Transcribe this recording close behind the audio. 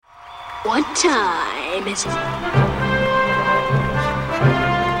What time is it?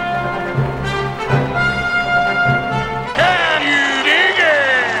 Can you dig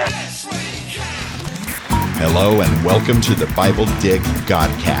it? Hello and welcome to the Bible Dig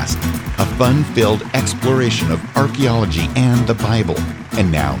Godcast, a fun-filled exploration of archaeology and the Bible.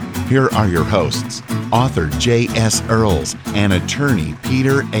 And now, here are your hosts, author J.S. Earls and attorney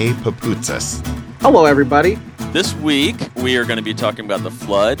Peter A. Paputsas. Hello, everybody. This week, we are going to be talking about the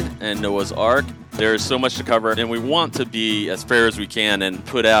flood and Noah's Ark. There's so much to cover, and we want to be as fair as we can and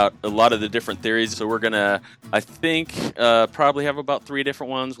put out a lot of the different theories. So we're going to, I think, probably have about 3 different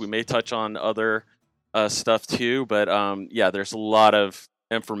ones. We may touch on other stuff too, but there's a lot of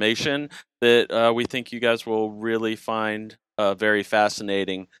information that we think you guys will really find very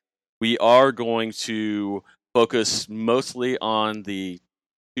fascinating. We are going to focus mostly on the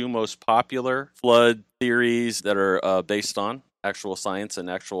 2 most popular flood theories that are based on actual science and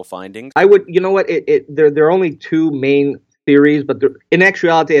actual findings. I would, there are only 2 main theories, but in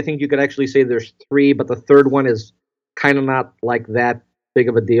actuality, I think you could actually say there's 3, but the third one is kind of not like that big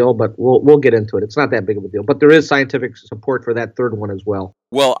of a deal, but we'll get into it. It's not that big of a deal, but there is scientific support for that third one as well.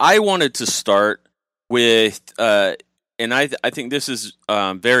 Well, I wanted to start with, and I think this is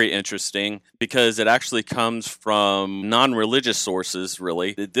very interesting because it actually comes from non-religious sources,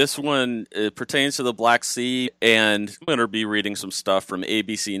 really. This one pertains to the Black Sea, and I'm going to be reading some stuff from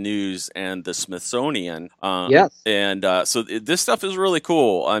ABC News and the Smithsonian. Yes. And so this stuff is really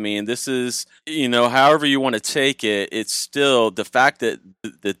cool. I mean, this is, however you want to take it, it's still the fact that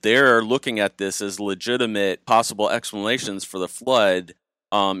they're looking at this as legitimate possible explanations for the flood.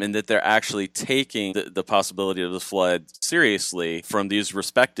 And that they're actually taking the possibility of the flood seriously from these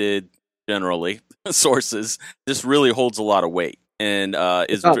respected, generally, sources. This really holds a lot of weight and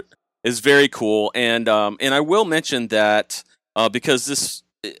is very cool. And I will mention that because this,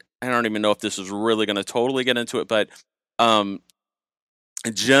 I don't even know if this is really going to totally get into it, but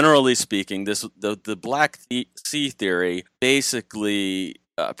generally speaking, the Black Sea theory basically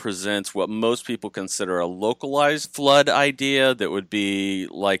presents what most people consider a localized flood idea that would be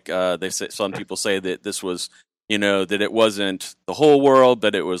like some people say that this was, that it wasn't the whole world,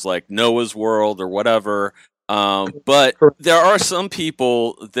 but it was like Noah's world or whatever. But there are some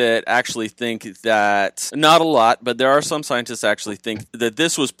people that actually think that, not a lot, but there are some scientists actually think that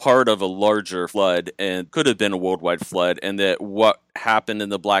this was part of a larger flood and could have been a worldwide flood, and that what happened in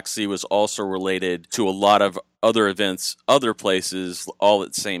the Black Sea was also related to a lot of other events, other places, all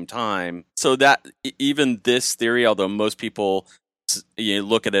at the same time. So that even this theory, although most people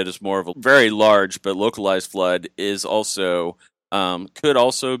look at it as more of a very large but localized flood, is also could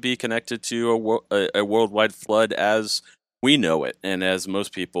also be connected to a worldwide flood as we know it, and as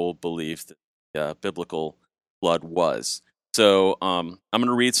most people believe that the biblical flood was. So I'm going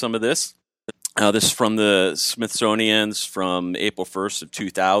to read some of this. This is from the Smithsonian's from April 1st of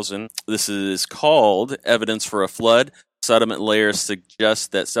 2000. This is called Evidence for a Flood. Sediment layers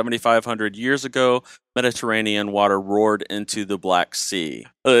suggest that 7,500 years ago, Mediterranean water roared into the Black Sea.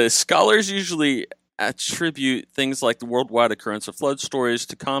 Scholars usually attribute things like the worldwide occurrence of flood stories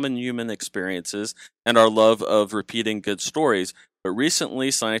to common human experiences and our love of repeating good stories. But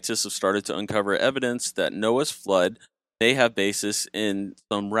recently, scientists have started to uncover evidence that Noah's flood may have basis in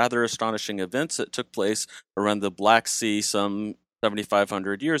some rather astonishing events that took place around the Black Sea some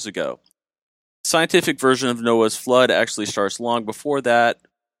 7,500 years ago. The scientific version of Noah's flood actually starts long before that,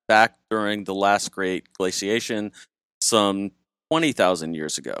 back during the last great glaciation some 20,000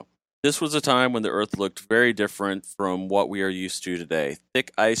 years ago. This was a time when the Earth looked very different from what we are used to today.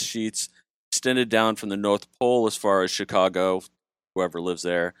 Thick ice sheets extended down from the North Pole as far as Chicago, whoever lives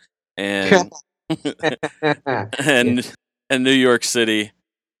there, and and New York City.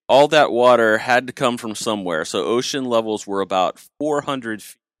 All that water had to come from somewhere, so ocean levels were about 400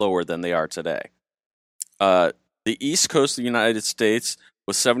 feet lower than they are today. The east coast of the United States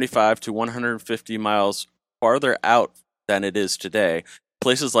was 75 to 150 miles farther out than it is today.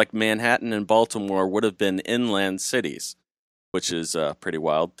 Places like Manhattan and Baltimore would have been inland cities, which is pretty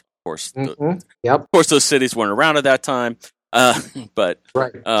wild. Of course, Of course, those cities weren't around at that time, but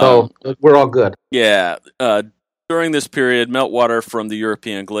right. So we're all good. Yeah. During this period, meltwater from the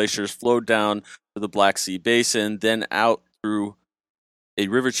European glaciers flowed down to the Black Sea basin, then out through a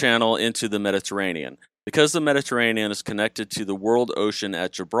river channel into the Mediterranean. Because the Mediterranean is connected to the world ocean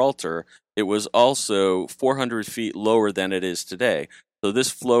at Gibraltar, it was also 400 feet lower than it is today. So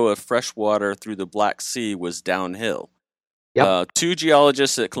this flow of fresh water through the Black Sea was downhill. Yep. 2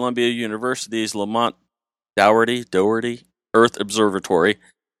 geologists at Columbia University's Lamont Doherty Earth Observatory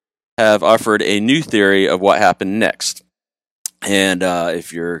have offered a new theory of what happened next. And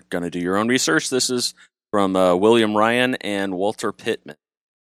if you're going to do your own research, this is from William Ryan and Walter Pittman.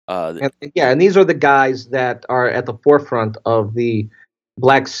 And these are the guys that are at the forefront of the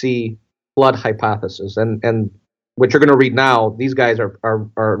Black Sea flood hypothesis. And what you're going to read now, these guys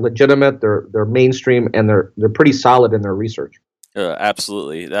are legitimate. They're mainstream, and they're pretty solid in their research.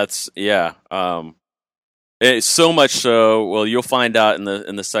 Absolutely, that's it's so much so. Well, you'll find out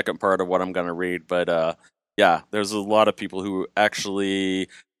in the second part of what I'm going to read. But there's a lot of people who actually,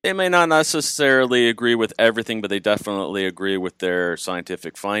 they may not necessarily agree with everything, but they definitely agree with their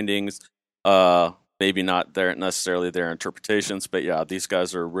scientific findings. Maybe not necessarily their interpretations, but yeah, these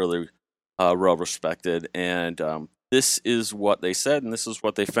guys are really well respected. And this is what they said, and this is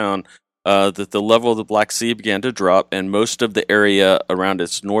what they found. That the level of the Black Sea began to drop, and most of the area around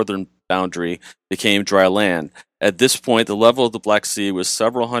its northern boundary became dry land. At this point, the level of the Black Sea was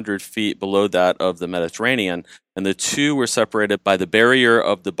several hundred feet below that of the Mediterranean, and the two were separated by the barrier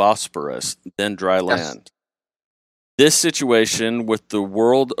of the Bosporus, then dry land. This situation, with the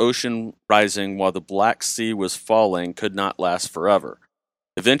world ocean rising while the Black Sea was falling, could not last forever.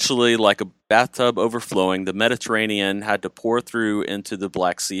 Eventually, like a bathtub overflowing, the Mediterranean had to pour through into the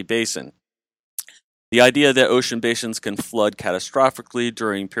Black Sea basin. The idea that ocean basins can flood catastrophically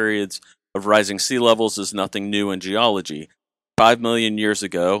during periods of rising sea levels is nothing new in geology. 5 million years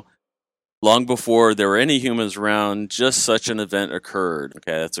ago, long before there were any humans around, just such an event occurred.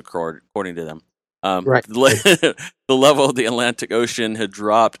 Okay, that's according to them. Right. The level of the Atlantic Ocean had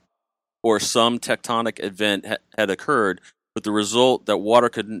dropped, or some tectonic event had occurred, with the result that water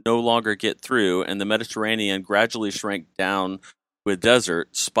could no longer get through, and the Mediterranean gradually shrank down to a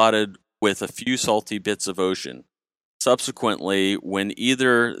desert spotted with a few salty bits of ocean. Subsequently, when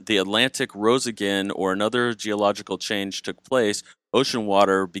either the Atlantic rose again or another geological change took place, ocean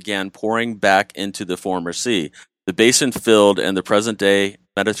water began pouring back into the former sea. The basin filled, and the present-day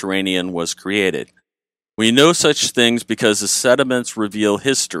Mediterranean was created. We know such things because the sediments reveal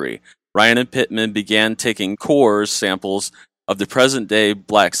history. Ryan and Pittman began taking cores samples of the present-day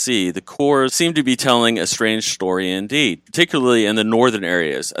Black Sea. The cores seem to be telling a strange story indeed, particularly in the northern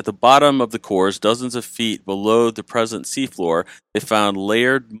areas. At the bottom of the cores, dozens of feet below the present seafloor, they found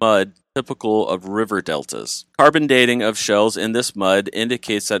layered mud typical of river deltas. Carbon dating of shells in this mud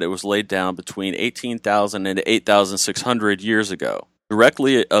indicates that it was laid down between 18,000 and 8,600 years ago.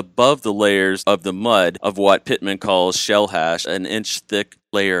 Directly above the layers of the mud of what Pittman calls shell hash, an inch-thick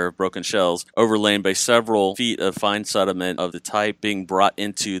layer of broken shells, overlain by several feet of fine sediment of the type being brought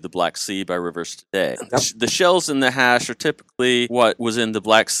into the Black Sea by rivers today. Yep. The shells in the hash are typically what was in the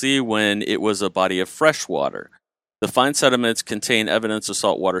Black Sea when it was a body of fresh water. The fine sediments contain evidence of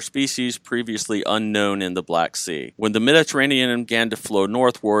saltwater species previously unknown in the Black Sea. When the Mediterranean began to flow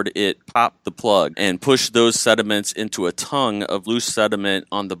northward, it popped the plug and pushed those sediments into a tongue of loose sediment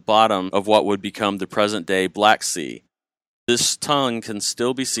on the bottom of what would become the present-day Black Sea. This tongue can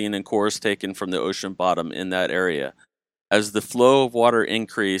still be seen in cores taken from the ocean bottom in that area. As the flow of water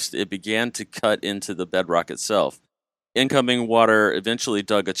increased, it began to cut into the bedrock itself. Incoming water eventually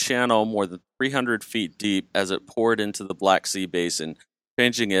dug a channel more than 300 feet deep as it poured into the Black Sea basin,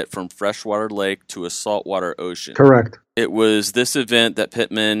 changing it from freshwater lake to a saltwater ocean. Correct. It was this event that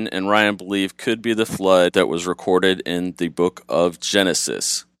Pittman and Ryan believe could be the flood that was recorded in the book of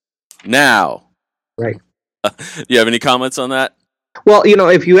Genesis. Now, right. You have any comments on that? Well,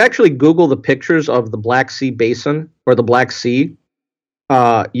 if you actually Google the pictures of the Black Sea basin or the Black Sea,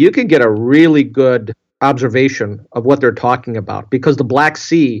 you can get a really good observation of what they're talking about, because the Black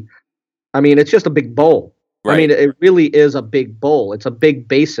Sea, it's just a big bowl. Right. It really is a big bowl. It's a big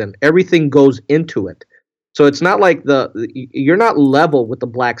basin. Everything goes into it. So it's not like you're not level with the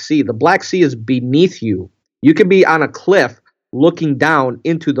Black Sea. The Black Sea is beneath you. You can be on a cliff looking down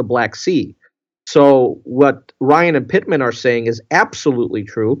into the Black Sea. So what Ryan and Pittman are saying is absolutely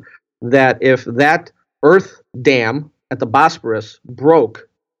true, that if that earth dam at the Bosporus broke,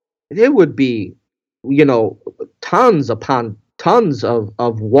 it would be tons upon tons of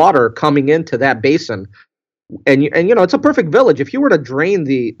water coming into that basin. And it's a perfect village. If you were to drain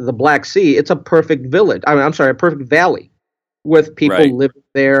the Black Sea, it's a perfect village. A perfect valley with people living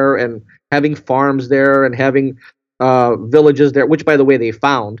there and having farms there and having villages there, which, by the way,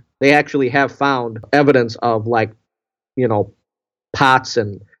 they actually have found evidence of pots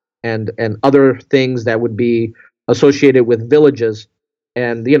and other things that would be associated with villages.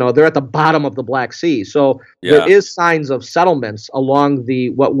 And, they're at the bottom of the Black Sea. So there is signs of settlements along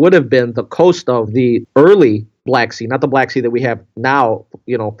what would have been the coast of the early Black Sea, not the Black Sea that we have now,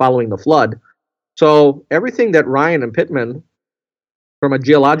 following the flood. So everything that Ryan and Pittman, from a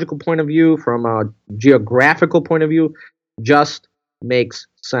geological point of view, from a geographical point of view, just makes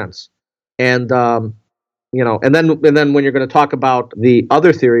sense. And and then when you're going to talk about the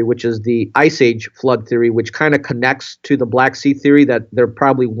other theory, which is the Ice Age flood theory, which kind of connects to the Black Sea theory, that they're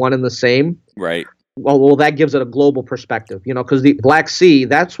probably one and the same. Right. Well, that gives it a global perspective, because the Black Sea,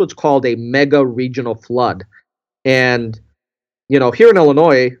 that's what's called a mega regional flood. And, here in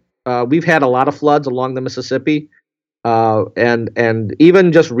Illinois, we've had a lot of floods along the Mississippi, and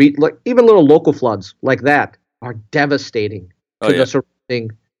even just even little local floods like that are devastating to the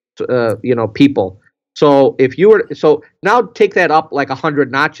surrounding, people. So now take that up like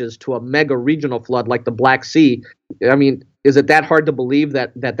 100 notches to a mega regional flood like the Black Sea. I mean, is it that hard to believe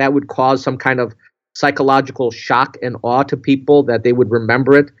that would cause some kind of psychological shock and awe to people, that they would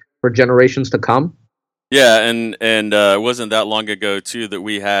remember it for generations to come? Yeah, and it wasn't that long ago too that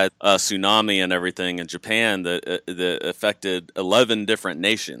we had a tsunami and everything in Japan that affected 11 different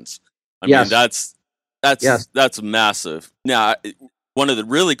nations. I mean, that's massive. Now, one of the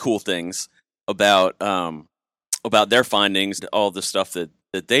really cool things about their findings, all the stuff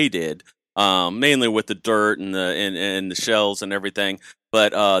that they did, mainly with the dirt and the shells and everything.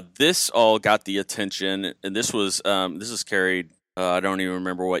 But this all got the attention, and this is carried. I don't even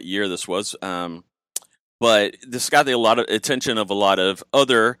remember what year this was, but this got a lot of attention of a lot of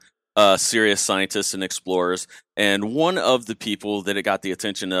other serious scientists and explorers. And one of the people that it got the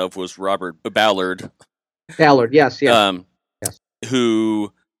attention of was Robert Ballard. Ballard, yes. Yes.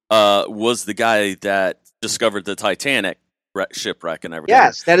 Who was the guy that discovered the Titanic shipwreck and everything.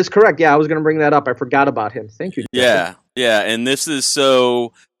 Yes, that is correct. Yeah, I was going to bring that up. I forgot about him. Thank you. Yeah, and this is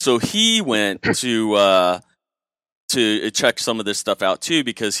so he went to check some of this stuff out too,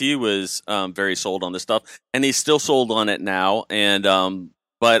 because he was very sold on this stuff, and he's still sold on it now. And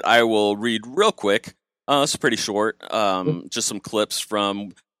but I will read real quick. It's pretty short. Just some clips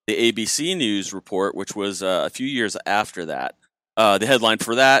from the ABC News report, which was a few years after that. The headline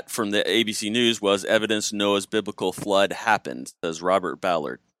for that from the ABC News was "Evidence Noah's Biblical Flood Happened," says Robert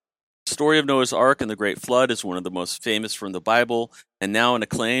Ballard. The story of Noah's Ark and the Great Flood is one of the most famous from the Bible, and now an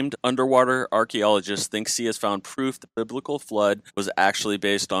acclaimed underwater archaeologist thinks he has found proof the biblical flood was actually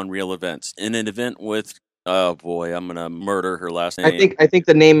based on real events. In an event with, oh boy, I'm going to murder her last name. I think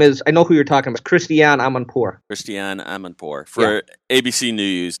the name is, I know who you're talking about, Christiane Amanpour. Christiane Amanpour. For ABC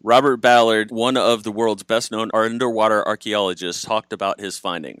News, Robert Ballard, one of the world's best-known underwater archaeologists, talked about his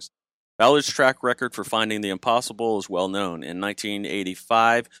findings. Ballard's track record for finding the impossible is well known. In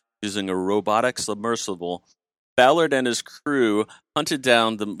 1985, using a robotic submersible, Ballard and his crew hunted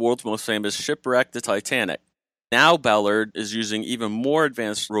down the world's most famous shipwreck, the Titanic. Now Ballard is using even more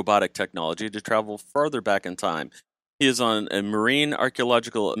advanced robotic technology to travel farther back in time. He is on a marine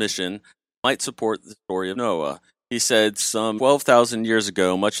archaeological mission, might support the story of Noah. He said, some 12,000 years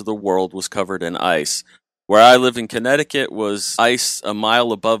ago, much of the world was covered in ice. Where I live in Connecticut was ice a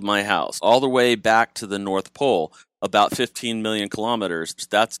mile above my house, all the way back to the North Pole, about 15 million kilometers.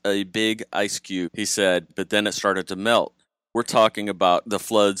 That's a big ice cube, he said, but then it started to melt. We're talking about the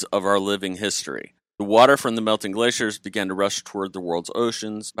floods of our living history. The water from the melting glaciers began to rush toward the world's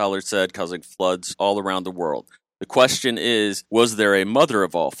oceans, Ballard said, causing floods all around the world. The question is, was there a mother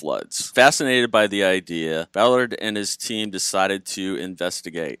of all floods? Fascinated by the idea, Ballard and his team decided to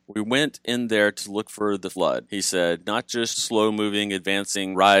investigate. We went in there to look for the flood, he said, not just slow-moving,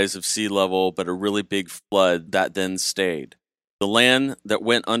 advancing rise of sea level, but a really big flood that then stayed. The land that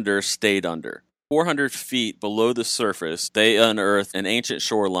went under stayed under. 400 feet below the surface, they unearthed an ancient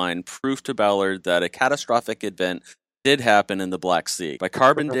shoreline, proof to Ballard that a catastrophic event did happen in the Black Sea. By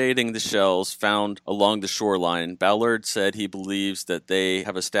carbon dating the shells found along the shoreline, Ballard said he believes that they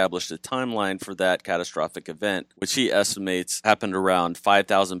have established a timeline for that catastrophic event, which he estimates happened around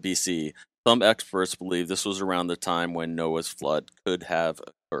 5000 BC. Some experts believe this was around the time when Noah's flood could have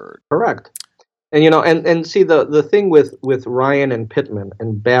occurred. Correct. And and see the thing with Ryan and Pittman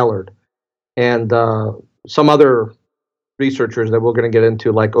and Ballard and some other researchers that we're going to get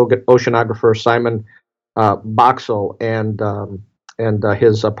into, like oceanographer Simon Boxall and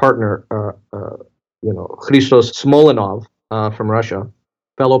his partner, Christos Smolenov from Russia,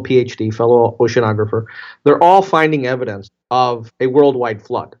 fellow PhD, fellow oceanographer. They're all finding evidence of a worldwide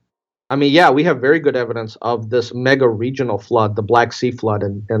flood. I mean, yeah, we have very good evidence of this mega regional flood, the Black Sea flood,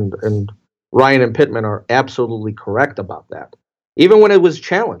 and Ryan and Pittman are absolutely correct about that. Even when it was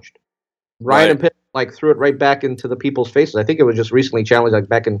challenged, Ryan and Pittman threw it right back into the people's faces. I think it was just recently challenged,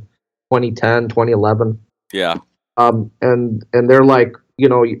 back in 2010, 2011. Yeah. And they're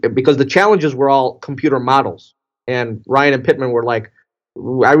because the challenges were all computer models, and Ryan and Pittman were like,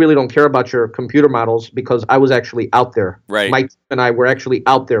 I really don't care about your computer models because I was actually out there. Right. Mike and I were actually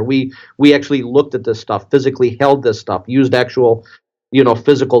out there. We actually looked at this stuff, physically held this stuff, used actual,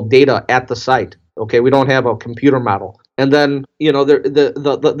 physical data at the site. Okay, we don't have a computer model. And then,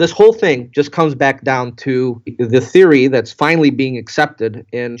 this whole thing just comes back down to the theory that's finally being accepted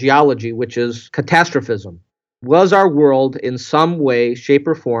in geology, which is catastrophism. Was our world in some way, shape,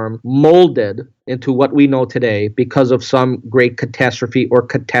 or form molded into what we know today because of some great catastrophe or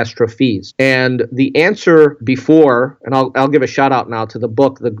catastrophes? And the answer before, and I'll give a shout out now to the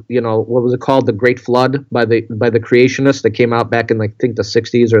book, what was it called? The Great Flood by the creationists that came out back in, I think, the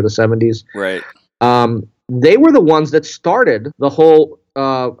 60s or the 70s. Right. They were the ones that started the whole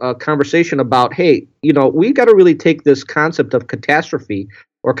conversation about, hey, we got to really take this concept of catastrophe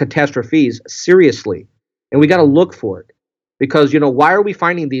or catastrophes seriously. And we got to look for it because, why are we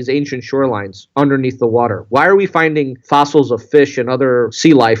finding these ancient shorelines underneath the water? Why are we finding fossils of fish and other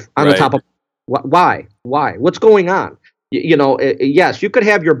sea life on the top of? Why? What's going on? Yes, you could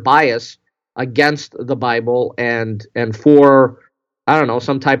have your bias against the Bible and for, I don't know,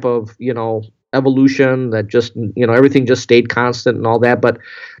 some type of, evolution that just, everything just stayed constant and all that. But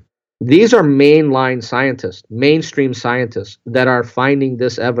these are mainline scientists, mainstream scientists that are finding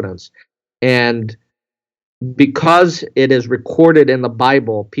this evidence. And because it is recorded in the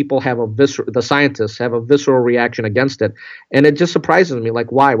Bible, people have the scientists have a visceral reaction against it. And it just surprises me.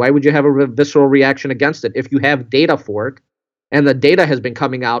 Like, why? Why would you have a visceral reaction against it if you have data for it? And the data has been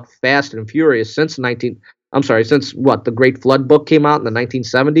coming out fast and furious since the Great Flood book came out in the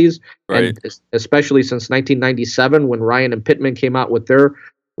 1970s. Right. And especially since 1997 when Ryan and Pittman came out with their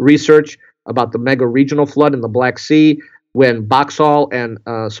research about the mega regional flood in the Black Sea. When Boxall and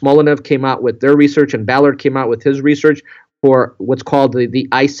Smolyanov came out with their research and Ballard came out with his research for what's called the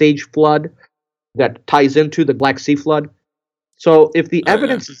Ice Age flood that ties into the Black Sea flood. So if the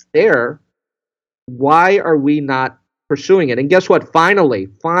evidence is there, why are we not pursuing it? And guess what? Finally,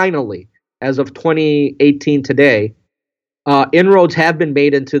 as of 2018 today, inroads have been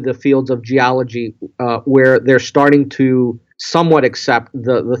made into the fields of geology where they're starting to somewhat accept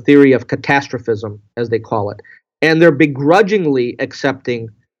the theory of catastrophism, as they call it. And they're begrudgingly accepting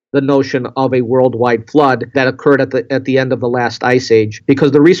the notion of a worldwide flood that occurred at the end of the last ice age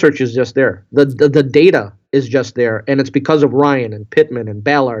because the research is just there. The data is just there. And it's because of Ryan and Pittman and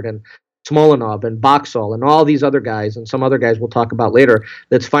Ballard and Smolyanov and Boxall and all these other guys and some other guys we'll talk about later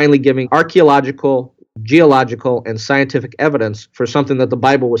that's finally giving archaeological, geological, and scientific evidence for something that the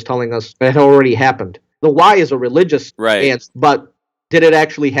Bible was telling us that had already happened. The why is a religious answer, but did it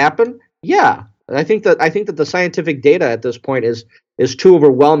actually happen? Yeah. I think that the scientific data at this point is too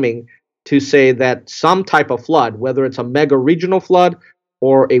overwhelming to say that some type of flood, whether it's a mega regional flood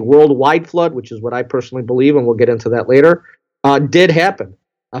or a worldwide flood, which is what I personally believe, and we'll get into that later, did happen.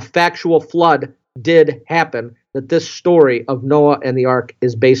 A factual flood did happen that this story of Noah and the Ark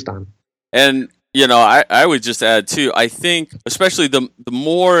is based on. And I would just add too, I think especially the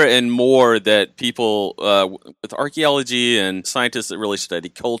more and more that people with archaeology and scientists that really study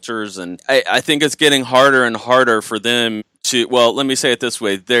cultures, and I think it's getting harder and harder for them to, well, let me say it this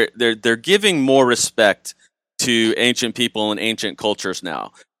way, they're giving more respect to ancient people and ancient cultures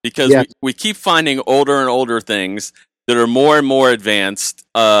now because we keep finding older and older things that are more and more advanced,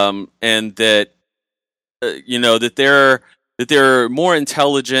 and that that they're more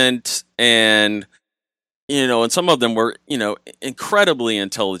intelligent, and and some of them were incredibly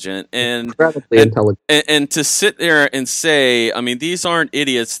intelligent, and to sit there and say, I mean, these aren't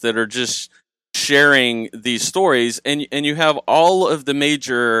idiots that are just sharing these stories, and you have all of the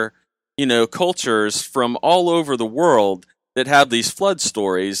major cultures from all over the world that have these flood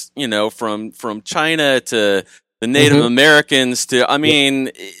stories, from China to the Native Americans to, I mean,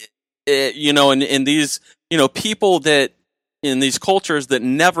 and these people that in these cultures that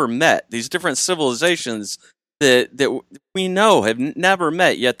never met, these different civilizations that we know have never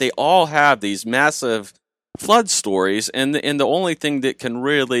met, yet they all have these massive flood stories, and the only thing that can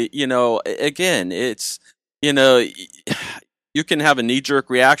really, again, it's, you can have a knee-jerk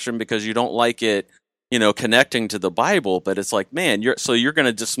reaction because you don't like it, connecting to the Bible, but it's like, man, you're going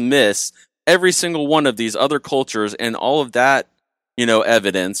to dismiss every single one of these other cultures and all of that,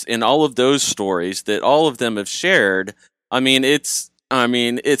 evidence and all of those stories that all of them have shared. I mean, it's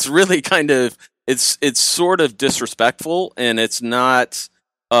really kind of, it's sort of disrespectful, and it's not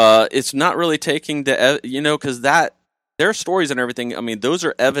really taking because that their stories and everything. I mean, those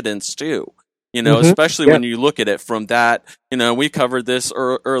are evidence too, especially when you look at it from that. We covered this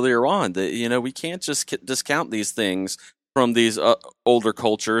earlier on that we can't just discount these things from these older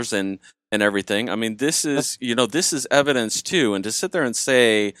cultures, and and everything. I mean, this is this is evidence too. And to sit there and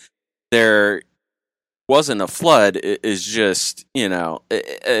say there wasn't a flood is just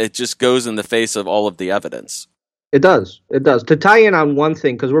it just goes in the face of all of the evidence. It does. It does. To tie in on one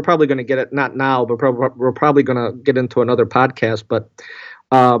thing, because we're probably going to get it, not now, but we're probably going to get into another podcast. But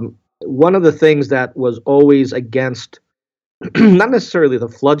one of the things that was always against, not necessarily the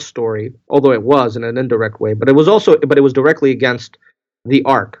flood story, although it was in an indirect way, but it was directly against the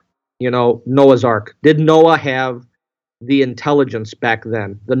ark, Noah's Ark. Did Noah have the intelligence back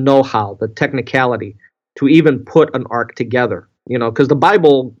then, the know-how, the technicality to even put an ark together? Because the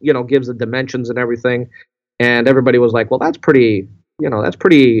Bible, gives the dimensions and everything. And everybody was like, well, that's pretty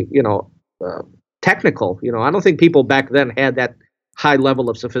technical. I don't think people back then had that high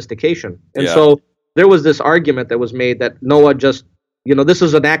level of sophistication. And so there was this argument that was made that Noah just, this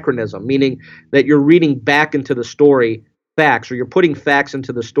is anachronism, meaning that you're reading back into the story facts, or you're putting facts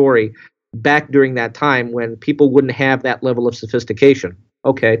into the story back during that time when people wouldn't have that level of sophistication.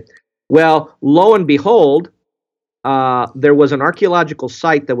 Okay. Well, lo and behold, there was an archaeological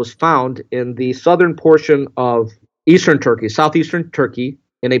site that was found in the southern portion of eastern Turkey, southeastern Turkey,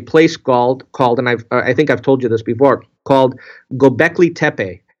 in a place called, and I think I've told you this before, called Göbekli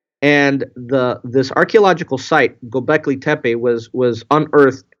Tepe. And this archaeological site, Göbekli Tepe, was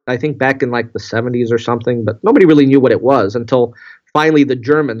unearthed, I think, back in like the 70s or something, but nobody really knew what it was until finally the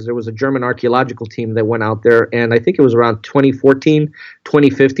Germans, there was a German archaeological team that went out there, and I think it was around 2014,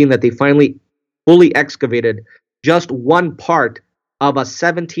 2015 that they finally fully excavated just one part of a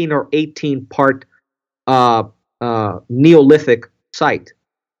 17 or 18 part Neolithic site.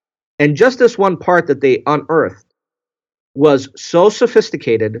 And just this one part that they unearthed was so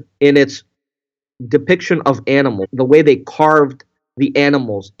sophisticated in its depiction of animals, the way they carved the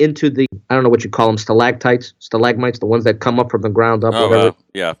animals into the, I don't know what you call them, stalagmites, the ones that come up from the ground up.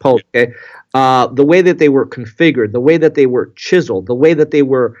 Yeah. Post, okay? The way that they were configured, the way that they were chiseled, the way that they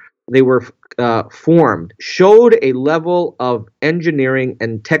were formed, showed a level of engineering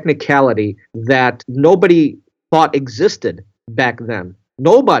and technicality that nobody thought existed back then.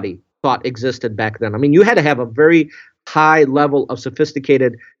 Nobody thought existed back then. I mean, you had to have a very high level of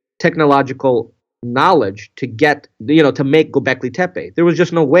sophisticated technological knowledge to get, to make Göbekli Tepe. There was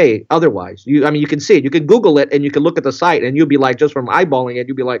just no way otherwise. You can see it. You can Google it and you can look at the site and you'll be like, just from eyeballing it,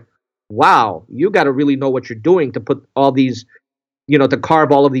 you'll be like, wow, you got to really know what you're doing to put all these, to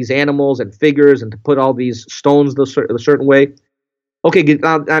carve all of these animals and figures and to put all these stones a certain way. Okay,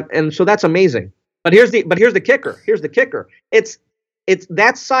 and so that's amazing. But here's the kicker. Here's the kicker. It's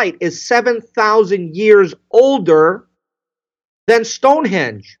that site is 7,000 years older than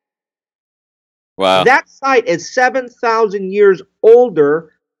Stonehenge. Wow. That site is 7,000 years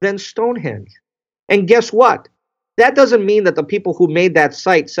older than Stonehenge. And guess what? That doesn't mean that the people who made that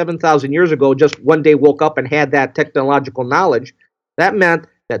site 7,000 years ago just one day woke up and had that technological knowledge. That meant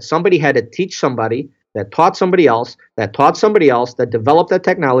that somebody had to teach somebody, that taught somebody else, that taught somebody else, that developed that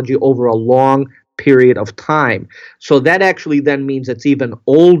technology over a long period of time. So that actually then means it's even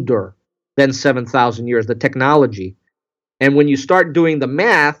older than 7,000 years, the technology. And when you start doing the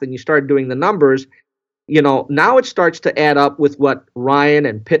math and you start doing the numbers, now it starts to add up with what Ryan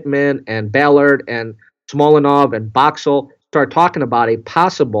and Pittman and Ballard and Smolenov and Boxall start talking about, a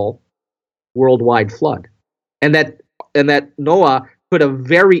possible worldwide flood. And that Noah could have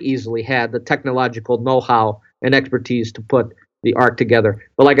very easily had the technological know-how and expertise to put the ark together.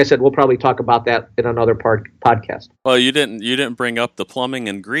 But like I said, we'll probably talk about that in another podcast. Well, you didn't bring up the plumbing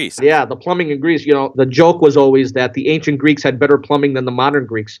in Greece. Yeah, the plumbing in Greece, the joke was always that the ancient Greeks had better plumbing than the modern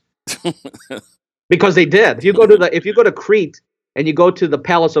Greeks. Because they did. If you go to Crete and you go to the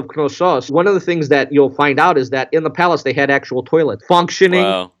Palace of Knossos, one of the things that you'll find out is that in the palace they had actual toilets,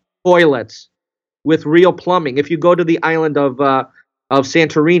 functioning toilets with real plumbing. If you go to the island of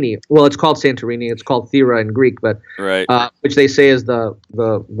Santorini, well, it's called Santorini, it's called Thera in Greek, but right, which they say is the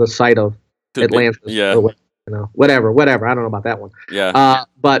site of Atlantis. Yeah, or whatever. I don't know about that one. Yeah.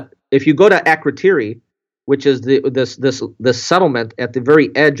 But if you go to Akrotiri, which is this settlement at the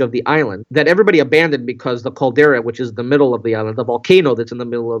very edge of the island that everybody abandoned because the caldera, which is the middle of the island, the volcano that's in the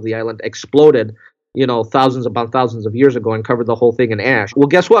middle of the island, exploded, thousands upon thousands of years ago and covered the whole thing in ash. Well,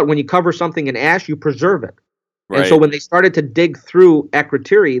 guess what? When you cover something in ash, you preserve it. Right. And so when they started to dig through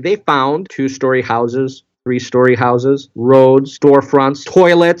Akrotiri, they found 2-story houses, 3-story houses, roads, storefronts,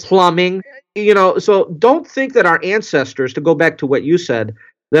 toilets, plumbing. So don't think that our ancestors, to go back to what you said,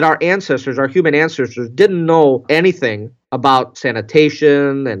 that our human ancestors, didn't know anything about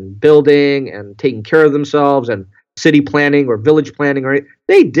sanitation and building and taking care of themselves and city planning or village planning.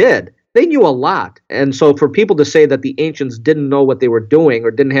 They did. they knew a lot. And so for people to say that the ancients didn't know what they were doing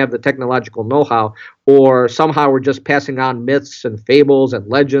or didn't have the technological know-how or somehow were just passing on myths and fables and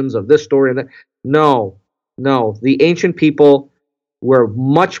legends of this story and that, no. The ancient people were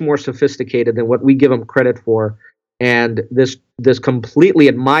much more sophisticated than what we give them credit for. And this completely,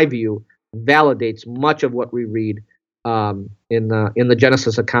 in my view, validates much of what we read in the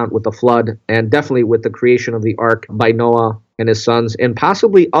Genesis account with the flood, and definitely with the creation of the ark by Noah and his sons, and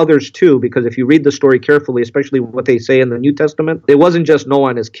possibly others too, because if you read the story carefully, especially what they say in the New Testament, it wasn't just Noah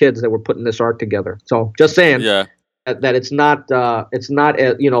and his kids that were putting this ark together. So just saying that it's not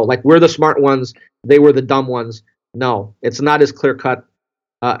like we're the smart ones, they were the dumb ones. No, it's not as clear cut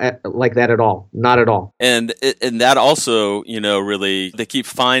like that at all. Not at all. And that also, really, they keep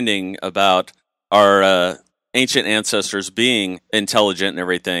finding about our ancient ancestors being intelligent and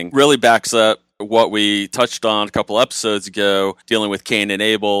everything really backs up what we touched on a couple episodes ago, dealing with Cain and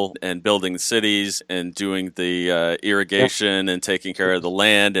Abel and building cities and doing the irrigation and taking care of the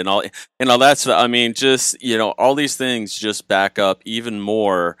land and all that stuff. I mean, just, all these things just back up even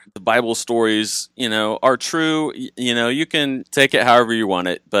more. The Bible stories, are true. You can take it however you want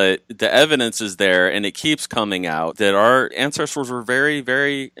it, but the evidence is there and it keeps coming out that our ancestors were very,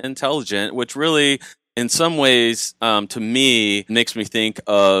 very intelligent, which really, in some ways, to me, makes me think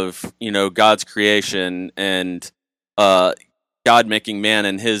of, God's creation and God making man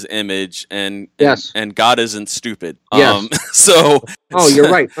in his image, and God isn't stupid. Yes. You're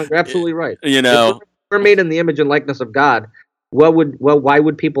right. You're absolutely right. If we're made in the image and likeness of God. Why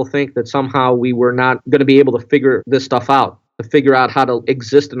would people think that somehow we were not going to be able to figure this stuff out, to figure out how to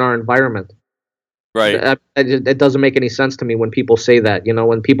exist in our environment? Right. It doesn't make any sense to me when people say that,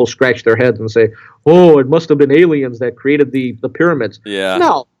 when people scratch their heads and say, oh, it must have been aliens that created the pyramids. Yeah.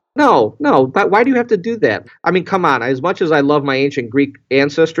 No. But why do you have to do that? I mean, come on. As much as I love my ancient Greek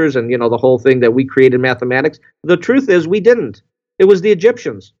ancestors and, the whole thing that we created mathematics, the truth is we didn't. It was the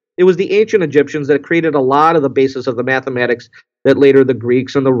Egyptians. It was the ancient Egyptians that created a lot of the basis of the mathematics that later the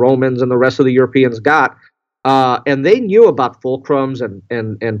Greeks and the Romans and the rest of the Europeans got. And they knew about fulcrums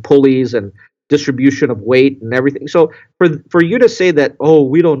and pulleys and distribution of weight and everything. So for you to say that, oh,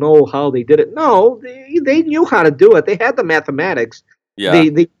 we don't know how they did it. No, they knew how to do it. They had the mathematics. Yeah. They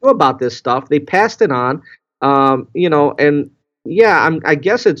knew about this stuff. They passed it on. And I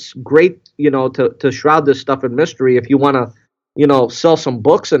guess it's great, to shroud this stuff in mystery if you want to, sell some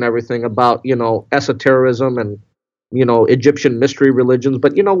books and everything about, esotericism and, Egyptian mystery religions.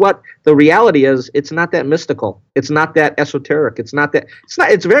 But you know what? The reality is it's not that mystical. It's not that esoteric.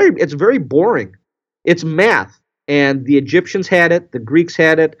 It's very boring. It's math. And the Egyptians had it. The Greeks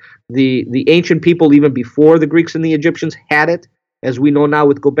had it. The ancient people, even before the Greeks and the Egyptians, had it, as we know now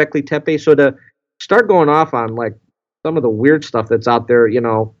with Göbekli Tepe. So to start going off on like some of the weird stuff that's out there,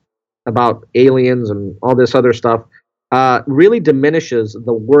 about aliens and all this other stuff, really diminishes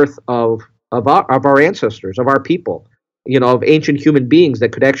the worth of our ancestors, of our people, of ancient human beings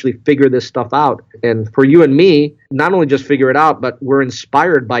that could actually figure this stuff out. And for you and me, not only just figure it out, but we're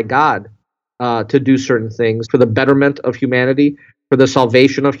inspired by God to do certain things for the betterment of humanity, for the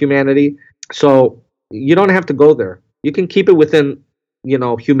salvation of humanity. So you don't have to go there. You can keep it within,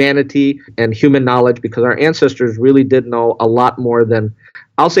 humanity and human knowledge, because our ancestors really did know a lot more than,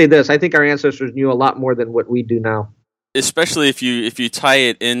 I'll say this, I think our ancestors knew a lot more than what we do now. Especially if you tie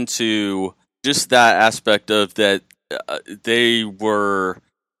it into just that aspect of that, they were,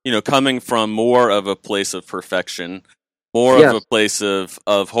 coming from more of a place of perfection, more of a place of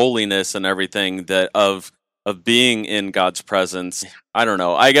holiness and everything, that of being in God's presence. I don't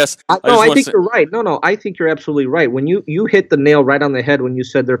know. I guess. I think you're right. No, I think you're absolutely right. When you hit the nail right on the head when you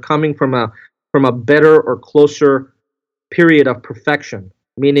said they're coming from a better or closer period of perfection,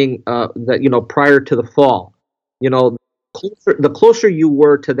 meaning that prior to the fall. The closer you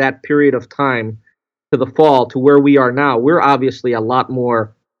were to that period of time, to the fall, to where we are now, we're obviously a lot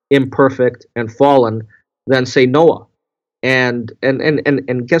more imperfect and fallen than, say, Noah. And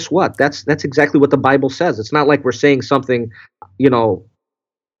guess what? That's exactly what the Bible says. It's not like we're saying something,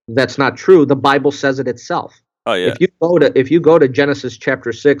 that's not true. The Bible says it itself. Oh yeah. If you go to Genesis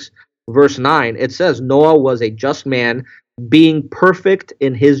chapter 6, verse 9, it says Noah was a just man, being perfect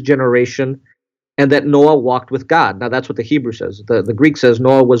in his generation, and that Noah walked with God. Now that's what the Hebrew says. The Greek says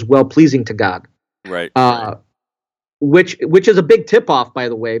Noah was well pleasing to God. Right. Which is a big tip off, by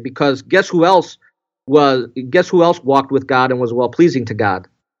the way, because guess who else walked with God and was well pleasing to God?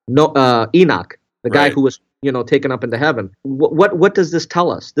 Enoch, the guy who was taken up into heaven. What does this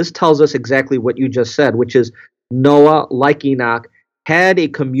tell us? This tells us exactly what you just said, which is Noah, like Enoch, had a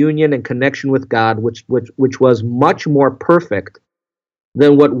communion and connection with God, which was much more perfect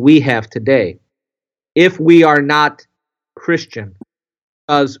than what we have today if we are not Christian.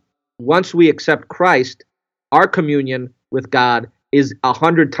 Because once we accept Christ, our communion with God is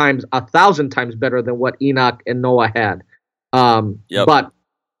 100 times, 1,000 times better than what Enoch and Noah had. But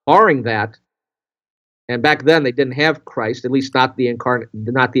barring that, and back then they didn't have Christ, at least not the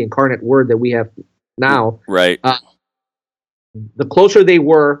incarnate Word that we have now. Right. The closer they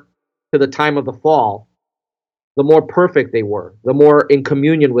were to the time of the fall, the more perfect they were, the more in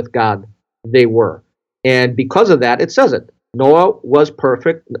communion with God they were. And because of that, it says it. Noah was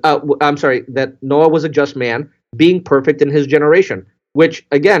perfect. That Noah was a just man, being perfect in his generation. Which,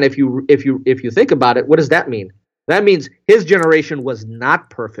 again, if you think about it, what does that mean? That means his generation was not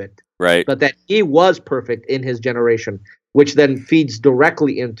perfect, right? But that he was perfect in his generation, which then feeds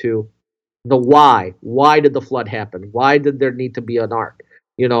directly into the why. Why did the flood happen? Why did there need to be an ark?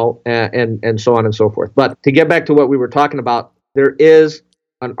 And so on and so forth. But to get back to what we were talking about, there is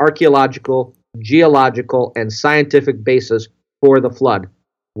an archaeological, geological, and scientific basis for the flood.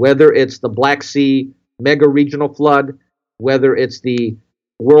 Whether it's the Black Sea mega regional flood, whether it's the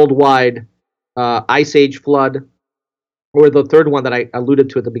worldwide Ice Age flood, or the third one that I alluded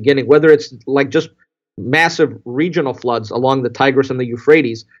to at the beginning, whether it's like just massive regional floods along the Tigris and the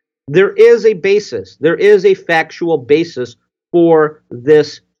Euphrates, there is a basis. There is a factual basis for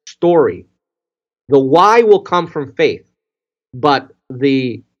this story. The why will come from faith, but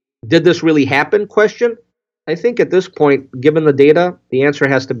the did this really happen question, I think at this point, given the data, the answer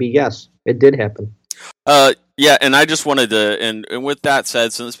has to be yes, it did happen. Yeah, and I just wanted to, and with that said,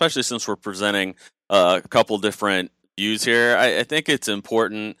 especially since we're presenting a couple different views here, I think it's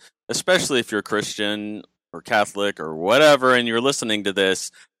important, especially if you're Christian or Catholic or whatever, and you're listening to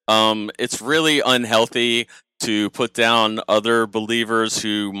this, it's really unhealthy to put down other believers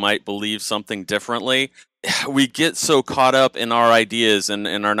who might believe something differently. We get so caught up in our ideas and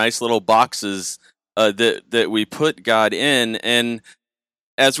in our nice little boxes that we put God in, and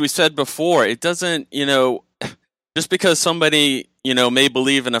as we said before, it doesn't, just because somebody, may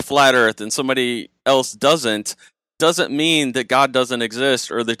believe in a flat earth and somebody else doesn't mean that God doesn't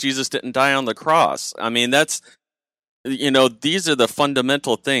exist or that Jesus didn't die on the cross. I mean, that's, these are the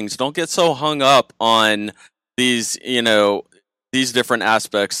fundamental things. Don't get so hung up on these, these different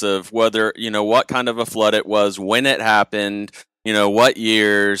aspects of whether, what kind of a flood it was, when it happened, what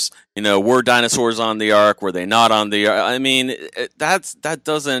years, were dinosaurs on the ark? Were they not on the ark? I mean, that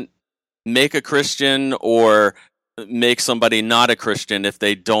doesn't make a Christian or make somebody not a Christian if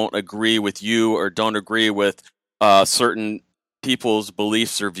they don't agree with you or don't agree with certain people's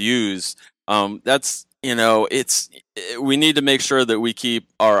beliefs or views. That's, we need to make sure that we keep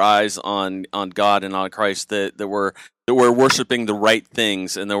our eyes on God and on Christ, that we're worshiping the right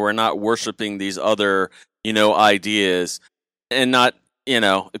things and that we're not worshiping these other, ideas. And not,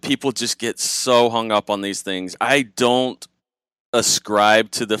 people just get so hung up on these things. I don't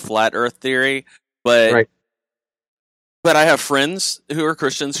ascribe to the flat earth theory, but I have friends who are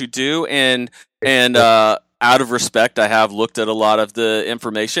Christians who do, and out of respect, I have looked at a lot of the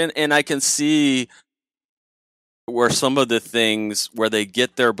information, and I can see where some of the things where they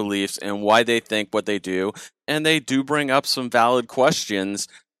get their beliefs and why they think what they do, and they do bring up some valid questions.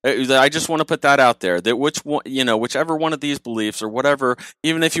 I just want to put that out there, that whichever one of these beliefs or whatever,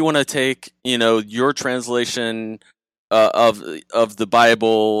 even if you want to take, your translation of the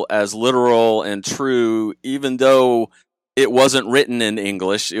Bible as literal and true, even though it wasn't written in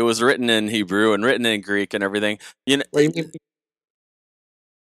English, it was written in Hebrew and written in Greek and everything.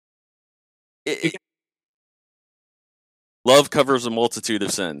 Love covers a multitude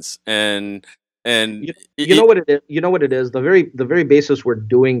of sins, and you know what it is. You know what it is. The very basis we're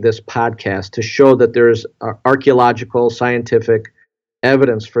doing this podcast to show that there's archaeological, scientific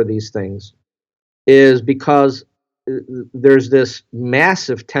evidence for these things is because there's this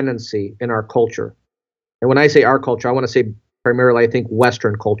massive tendency in our culture. And when I say our culture, I want to say primarily, I think,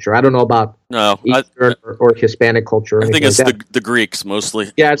 Western culture. I don't know about Eastern or Hispanic culture. Or I think it's like the Greeks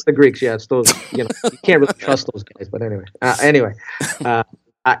mostly. Yeah, it's the Greeks. Yeah, it's those. You can't really trust those guys. But anyway,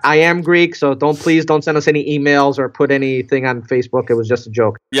 I am Greek, so please don't send us any emails or put anything on Facebook. It was just a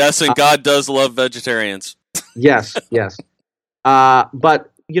joke. Yes, and God does love vegetarians. Yes.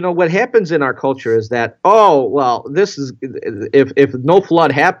 But what happens in our culture is that, this is if no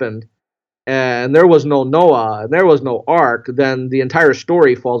flood happened and there was no Noah and there was no ark, then the entire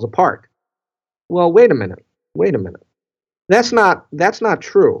story falls apart. Well, wait a minute. That's not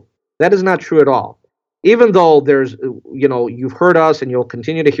true. That is not true at all. Even though there's, you've heard us and you'll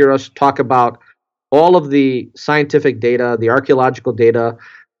continue to hear us talk about all of the scientific data, the archaeological data,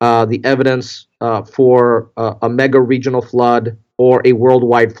 the evidence for a mega regional flood or a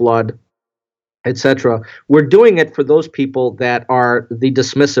worldwide flood, etc. We're doing it for those people that are the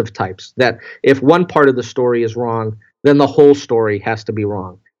dismissive types, that if one part of the story is wrong, then the whole story has to be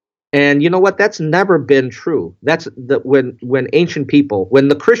wrong. And you know what? That's never been true. That's when ancient people, when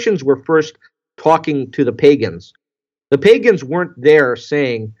the Christians were first talking to the pagans weren't there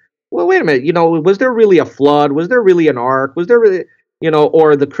saying, well, wait a minute, was there really a flood? Was there really an ark? Was there really,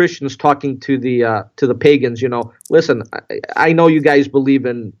 or the Christians talking to the pagans, listen, I know you guys believe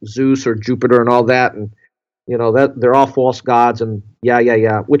in Zeus or Jupiter and all that, and that they're all false gods, and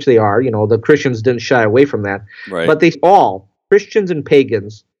yeah, which they are. The Christians didn't shy away from that, Right. But they all, Christians and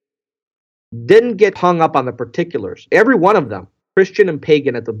pagans, didn't get hung up on the particulars. Every one of them, Christian and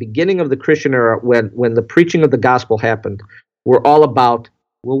pagan, at the beginning of the Christian era, when the preaching of the gospel happened, were all about,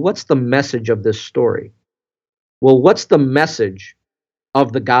 well, what's the message of this story? Well, what's the message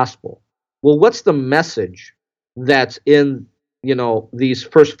of the gospel? Well, what's the message that's in, these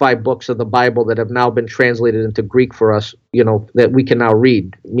first 5 books of the Bible that have now been translated into Greek for us, that we can now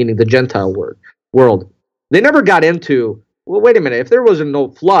read, meaning the Gentile world. They never got into, well, wait a minute, if there was no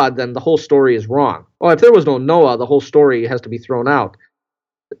flood, then the whole story is wrong. Oh, if there was no Noah, the whole story has to be thrown out.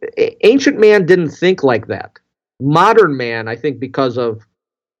 Ancient man didn't think like that. Modern man, I think because of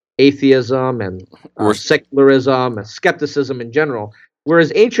atheism and secularism and skepticism in general,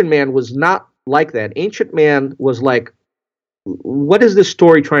 whereas ancient man was not like that. Ancient man was like, what is this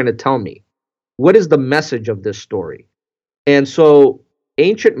story trying to tell me? What is the message of this story? And so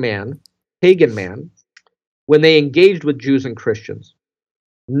ancient man, pagan man, when they engaged with Jews and Christians,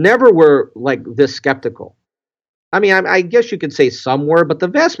 never were like this skeptical. I mean, I guess you could say some were, but the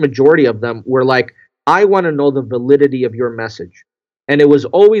vast majority of them were like, I want to know the validity of your message. And it was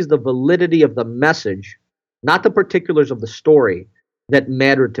always the validity of the message, not the particulars of the story, that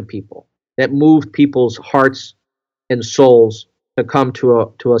mattered to people, that moved people's hearts and souls to come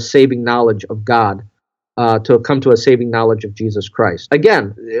to a saving knowledge of God, to come to a saving knowledge of Jesus Christ.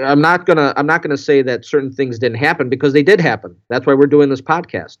 Again, I'm not gonna say that certain things didn't happen, because they did happen. That's why we're doing this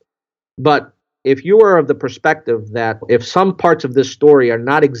podcast. But if you are of the perspective that if some parts of this story are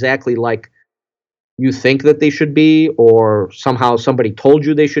not exactly like you think that they should be, or somehow somebody told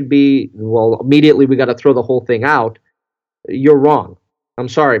you they should be, well, immediately we got to throw the whole thing out, you're wrong. I'm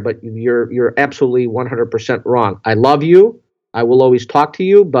sorry, but you're absolutely 100% wrong. I love you. I will always talk to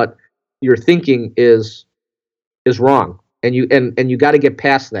you, but your thinking is wrong, and you got to get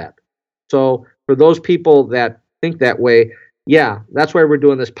past that. So for those people that think that way, yeah, that's why we're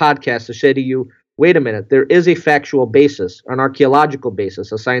doing this podcast, to say to you, wait a minute, there is a factual basis, an archaeological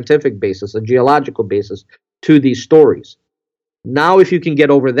basis, a scientific basis, a geological basis to these stories. Now, if you can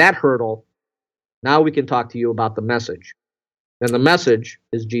get over that hurdle, now we can talk to you about the message. And the message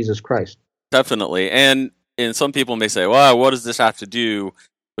is Jesus Christ. Definitely. And some people may say, well, what does this have to do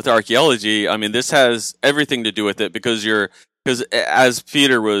with archaeology? I mean, this has everything to do with it, because as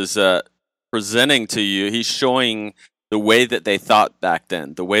Peter was presenting to you, he's showing the way that they thought back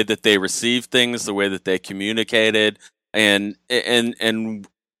then, the way that they received things, the way that they communicated, and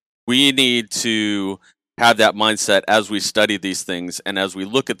we need to have that mindset as we study these things, and as we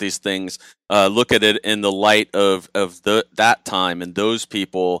look at these things, look at it in the light of that time and those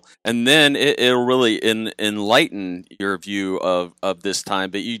people, and then it'll really enlighten your view of this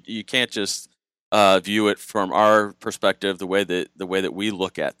time. But you can't just view it from our perspective, the way that we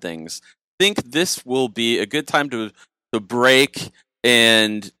look at things. I think this will be a good time to break,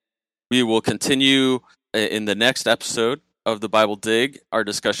 and we will continue in the next episode of the Bible Dig, our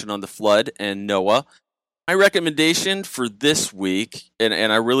discussion on the flood and Noah. My recommendation for this week, and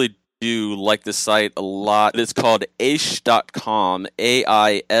I really do like this site a lot, it's called aish.com,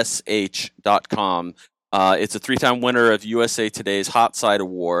 AISH.com. It's a 3-time winner of USA Today's Hot Site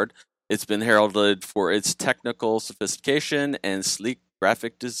Award. It's been heralded for its technical sophistication and sleek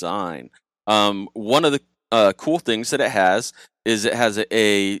graphic design. One of the cool things that it has is it has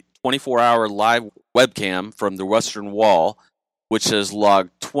a 24-hour live webcam from the Western Wall, which has logged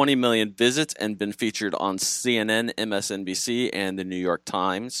 20 million visits and been featured on CNN, MSNBC, and the New York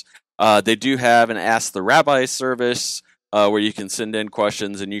Times. They do have an Ask the Rabbi service where you can send in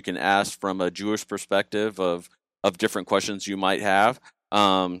questions and you can ask from a Jewish perspective of different questions you might have.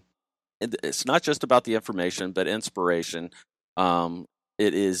 It's not just about the information, but inspiration.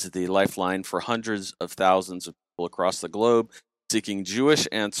 It is the lifeline for hundreds of thousands of people across the globe seeking Jewish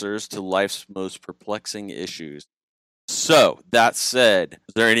answers to life's most perplexing issues. So, that said,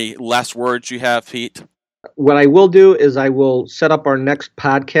 is there any last words you have, Pete? What I will do is I will set up our next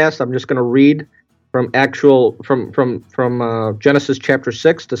podcast. I'm just going to read from Genesis chapter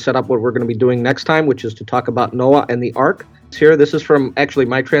 6 to set up what we're going to be doing next time, which is to talk about Noah and the ark. Here, this is from actually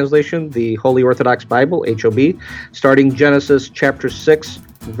my translation, the Holy Orthodox Bible, HOB, starting Genesis chapter 6,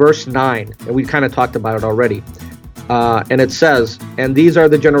 verse 9. And we kind of talked about it already. And it says, "And these are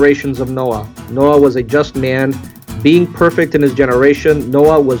the generations of Noah. Noah was a just man, being perfect in his generation.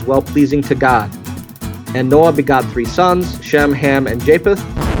 Noah was well-pleasing to God. And Noah begot 3 sons, Shem, Ham, and Japheth."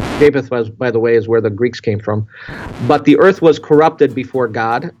 Japheth, was, by the way, is where the Greeks came from. "But the earth was corrupted before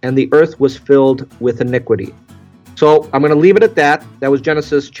God, and the earth was filled with iniquity." So I'm going to leave it at that. That was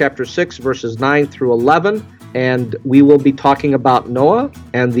Genesis chapter 6, verses 9 through 11. And we will be talking about Noah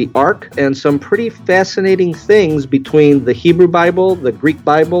and the ark and some pretty fascinating things between the Hebrew Bible, the Greek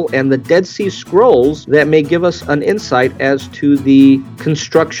Bible, and the Dead Sea Scrolls that may give us an insight as to the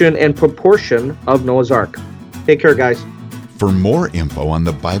construction and proportion of Noah's ark. Take care, guys. For more info on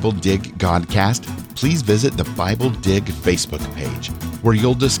the Bible Dig Godcast, please visit the Bible Dig Facebook page, where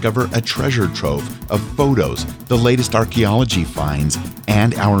you'll discover a treasure trove of photos, the latest archaeology finds,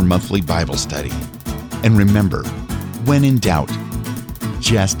 and our monthly Bible study. And remember, when in doubt,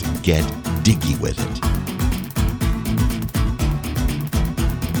 just get diggy with it.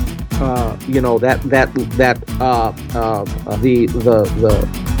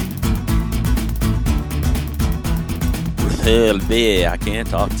 I can't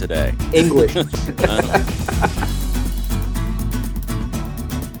talk today. English. How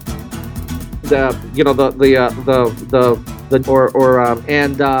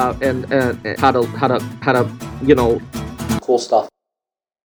to cool stuff.